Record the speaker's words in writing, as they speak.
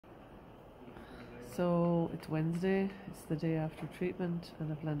So it's Wednesday, it's the day after treatment,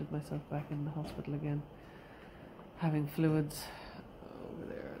 and I've landed myself back in the hospital again, having fluids. Over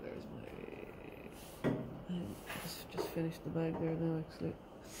there, there's my... I just finished the bag there now, actually.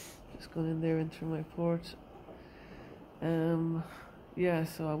 Just gone in there and through my port. Yeah,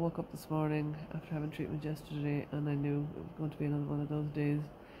 so I woke up this morning after having treatment yesterday, and I knew it was going to be another one of those days.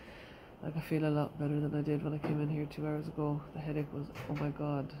 Like, I feel a lot better than I did when I came in here 2 hours ago. The headache was, oh my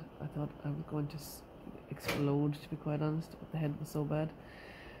god, I thought I was going to explode, to be quite honest. The head was so bad.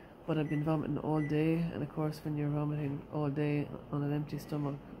 But I've been vomiting all day, and of course when you're vomiting all day on an empty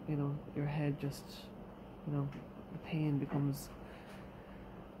stomach, you know, your head just, you know, the pain becomes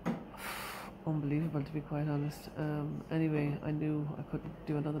unbelievable, to be quite honest. Anyway, I knew I couldn't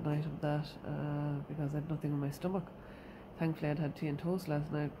do another night of that because I had nothing in my stomach. Thankfully I'd had tea and toast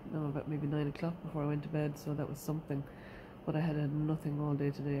last night, about maybe 9 o'clock before I went to bed, so that was something. But I had nothing all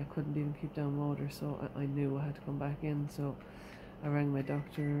day today. I couldn't even keep down water, so I knew I had to come back in. So I rang my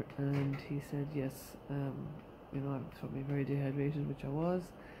doctor, and he said yes, you know, I thought me very dehydrated, which I was.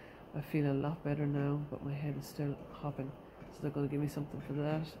 I feel a lot better now, but my head is still hopping, so they're going to give me something for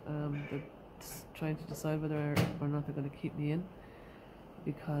that. They're trying to decide whether or not they're going to keep me in,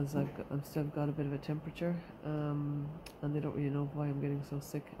 because I've still got a bit of a temperature, and they don't really know why I'm getting so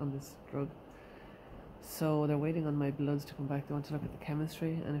sick on this drug. So they're waiting on my bloods to come back. They want to look at the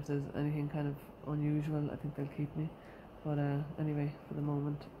chemistry, and if there's anything kind of unusual, I think they'll keep me. But anyway, for the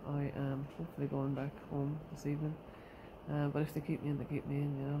moment, I am hopefully going back home this evening. But if they keep me in, they keep me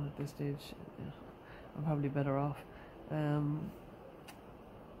in. You know, at this stage, yeah, I'm probably better off.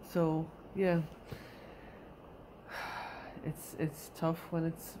 So yeah, it's tough when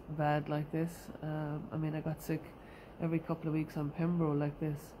it's bad like this. I mean, I got sick every couple of weeks on Pembro like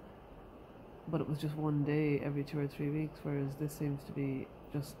this, but it was just one day every 2 or 3 weeks, whereas this seems to be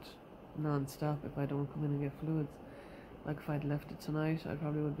just non-stop if I don't come in and get fluids. Like, if I'd left it tonight, I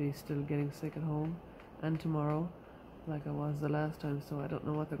probably would be still getting sick at home, and tomorrow, like I was the last time. So I don't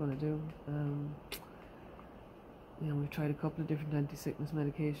know what they're going to do. You know, we've tried a couple of different anti-sickness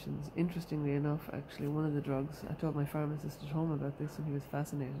medications. Interestingly enough, actually, one of the drugs, I told my pharmacist at home about this, and he was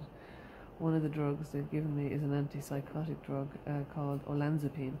fascinated. One of the drugs they've given me is an antipsychotic drug called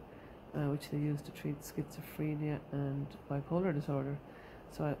olanzapine, which they use to treat schizophrenia and bipolar disorder.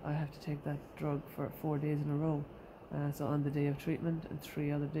 So I have to take that drug for 4 days in a row. So on the day of treatment and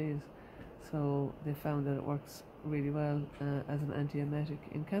 3 other days. So they found that it works really well as an antiemetic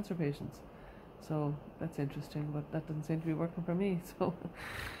in cancer patients. So that's interesting, but that doesn't seem to be working for me. So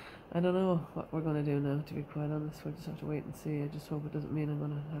I don't know what we're going to do now, to be quite honest. We'll just have to wait and see. I just hope it doesn't mean I'm going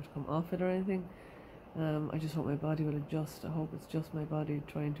to have to come off it or anything. I just hope my body will adjust. I hope it's just my body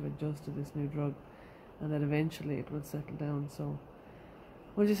trying to adjust to this new drug, and that eventually it will settle down. So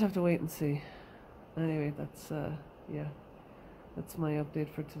we'll just have to wait and see. Anyway, that's yeah, that's my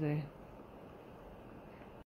update for today.